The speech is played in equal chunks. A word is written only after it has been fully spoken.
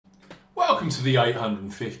Welcome to the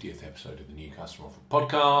 850th episode of the New Customer Offer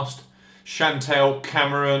podcast. Chantel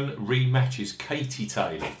Cameron rematches Katie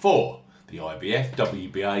Taylor for the IBF,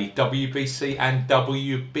 WBA, WBC and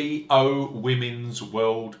WBO Women's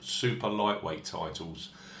World Super Lightweight titles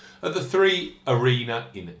at the 3 Arena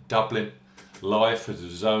in Dublin. Live for the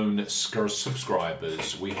Zone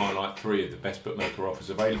subscribers, we highlight 3 of the best bookmaker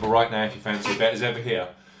offers available right now. If you fancy a bet as ever here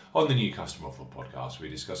on the New Customer Offer podcast,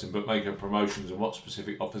 we're discussing bookmaker promotions and what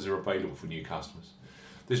specific offers are available for new customers.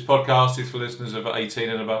 This podcast is for listeners over 18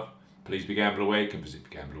 and above. Please be gamble aware. You can visit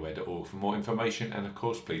begambleaware.org for more information, and of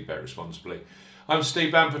course, please bet responsibly. I'm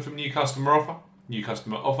Steve Bamford from New Customer Offer,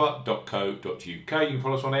 newcustomeroffer.co.uk. You can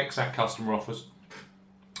follow us on X at Customer Offers.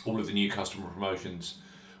 All of the new customer promotions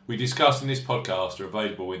we discussed in this podcast are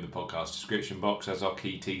available in the podcast description box as our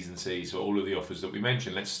key T's and C's for all of the offers that we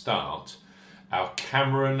mentioned. Let's start our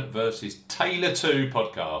Cameron versus Taylor 2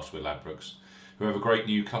 podcast with Ladbrokes, who have a great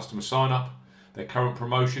new customer sign-up. Their current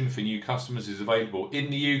promotion for new customers is available in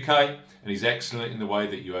the UK and is excellent in the way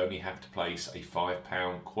that you only have to place a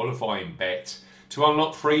 £5 qualifying bet to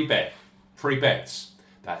unlock free bets.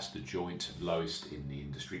 That's the joint lowest in the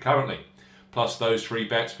industry currently. Plus, those free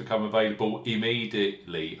bets become available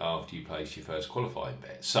immediately after you place your first qualifying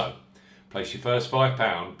bet. So, place your first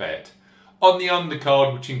 £5 bet on the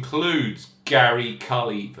undercard, which includes Gary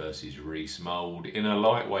Cully versus Reese Mould in a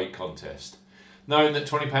lightweight contest, knowing that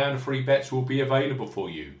 £20 of free bets will be available for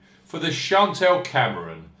you for the Chantel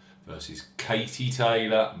Cameron versus Katie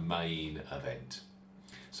Taylor main event.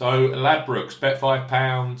 So, Ladbrokes, bet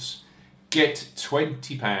 £5, get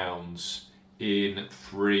 £20 in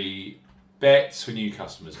free bets for new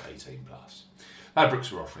customers 18+.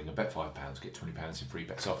 Ladbrokes are offering a bet £5, get £20 in free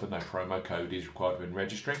bets offer. No promo code is required when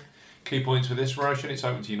registering. Key points for this promotion: it's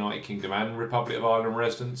open to United Kingdom and Republic of Ireland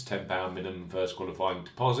residents. £10 minimum first qualifying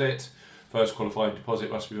deposit. First qualifying deposit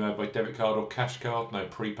must be made by debit card or cash card. No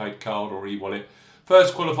prepaid card or e-wallet.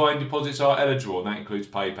 First qualifying deposits are eligible, and that includes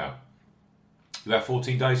PayPal. You have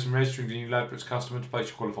 14 days from registering as a new Ladbrokes customer to place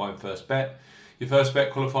your qualifying first bet. Your first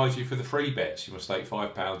bet qualifies you for the free bets. You must stake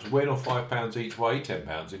 £5 win or £5 each way,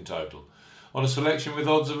 £10 in total. On a selection with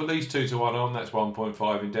odds of at least 2 to 1 on, that's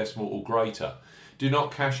 1.5 in decimal or greater. Do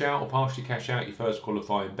not cash out or partially cash out your first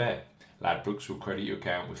qualifying bet. Ladbrokes will credit your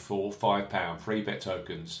account with 4 £5 free bet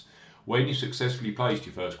tokens when you successfully placed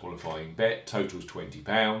your first qualifying bet. Totals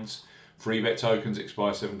 £20. Free bet tokens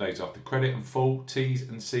expire 7 days after credit, and full T's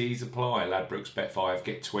and C's apply. Ladbrokes, bet 5,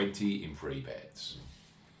 get 20 in free bets.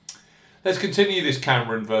 Let's continue this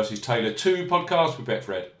Cameron versus Taylor 2 podcast with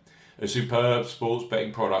Betfred, a superb sports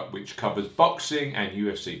betting product which covers boxing and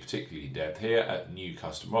UFC particularly in depth. Here at New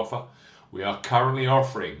Customer Offer, we are currently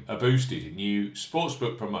offering a boosted new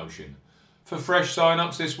sportsbook promotion for fresh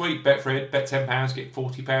sign-ups this week. Betfred, bet £10, get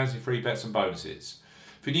 £40 in free bets and bonuses.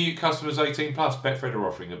 For new customers 18+, Betfred are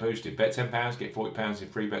offering a boosted bet £10, get £40 in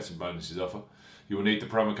free bets and bonuses offer. You will need the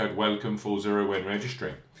promo code WELCOME40 when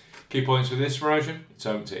registering. Key points for this promotion: it's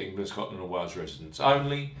open to England, Scotland and Wales residents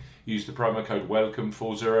only. Use the promo code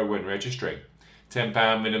WELCOME40 when registering.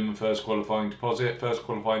 £10 minimum first qualifying deposit. First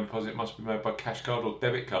qualifying deposit must be made by cash card or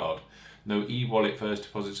debit card. No e-wallet first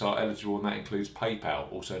deposits are eligible, and that includes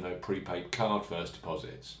PayPal. Also no prepaid card first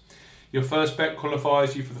deposits. Your first bet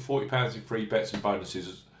qualifies you for the £40 in free bets and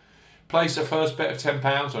bonuses. Place a first bet of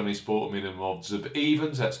 £10 on any sport minimum odds of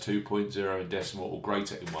evens, that's 2.0 in decimal or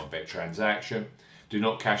greater in one bet transaction. Do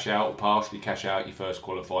not cash out or partially cash out your first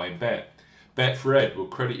qualifying bet. Betfred will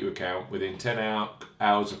credit your account within 10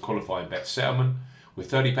 hours of qualifying bet settlement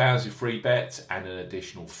with £30 in free bets and an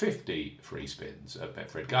additional 50 free spins at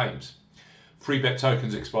Betfred Games. Free bet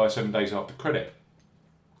tokens expire 7 days after credit.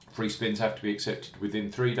 Free spins have to be accepted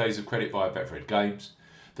within 3 days of credit via Betfred Games.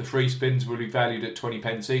 The free spins will be valued at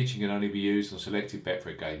 20p each and can only be used on selected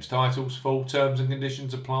Betfred Games titles. Full terms and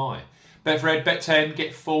conditions apply. Betfred, bet 10,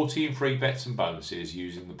 get 40 in free bets and bonuses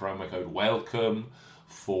using the promo code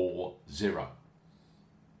WELCOME40.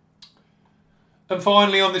 And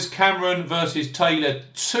finally, on this Cameron versus Taylor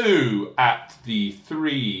 2 at the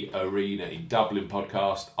 3 Arena in Dublin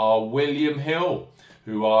podcast are William Hill,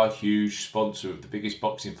 who are a huge sponsor of the biggest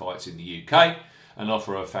boxing fights in the UK and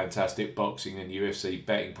offer a fantastic boxing and UFC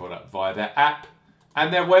betting product via their app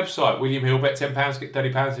and their website. William Hill, bet £10, get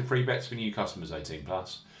 £30 in free bets for new customers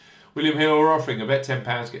 18+. William Hill are offering a bet £10,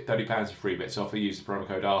 get £30 in free bets offer. Use the promo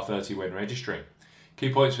code R30 when registering.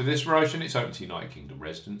 Key points for this promotion: it's open to United Kingdom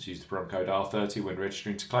residents. Use the promo code R30 when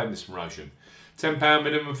registering to claim this promotion. £10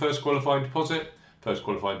 minimum first qualifying deposit. First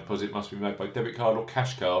qualifying deposit must be made by debit card or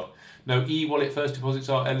cash card. No e-wallet first deposits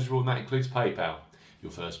are eligible, and that includes PayPal.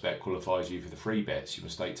 Your first bet qualifies you for the free bets. You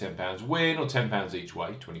must stake £10 win or £10 each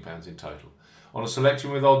way, £20 in total. On a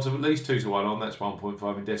selection with odds of at least 2 to 1 on, that's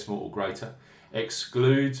 1.5 in decimal or greater.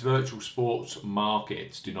 Excludes virtual sports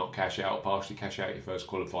markets. Do not cash out, partially cash out your first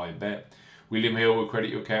qualifying bet. William Hill will credit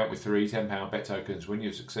your account with 3 £10 bet tokens when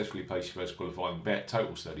you successfully place your first qualifying bet.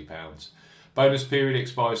 Totals £30. Bonus period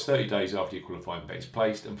expires 30 days after your qualifying bet is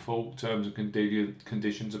placed and full terms and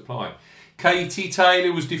conditions apply. Katie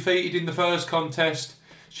Taylor was defeated in the first contest.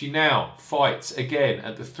 She now fights again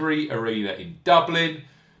at the 3 Arena in Dublin,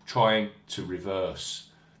 trying to reverse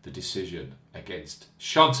the decision against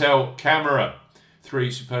Chantel Cameron.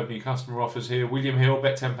 3 superb new customer offers here. William Hill,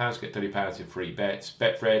 bet £10, get £30 in free bets.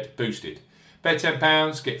 Betfred, boosted. Bet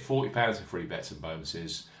 £10, get £40 in free bets and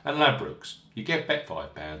bonuses. And Ladbrokes, you get bet £5,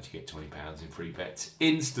 you get £20 in free bets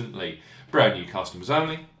instantly. Brand new customers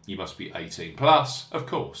only. You must be 18 plus. Of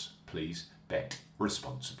course, please bet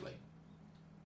responsibly.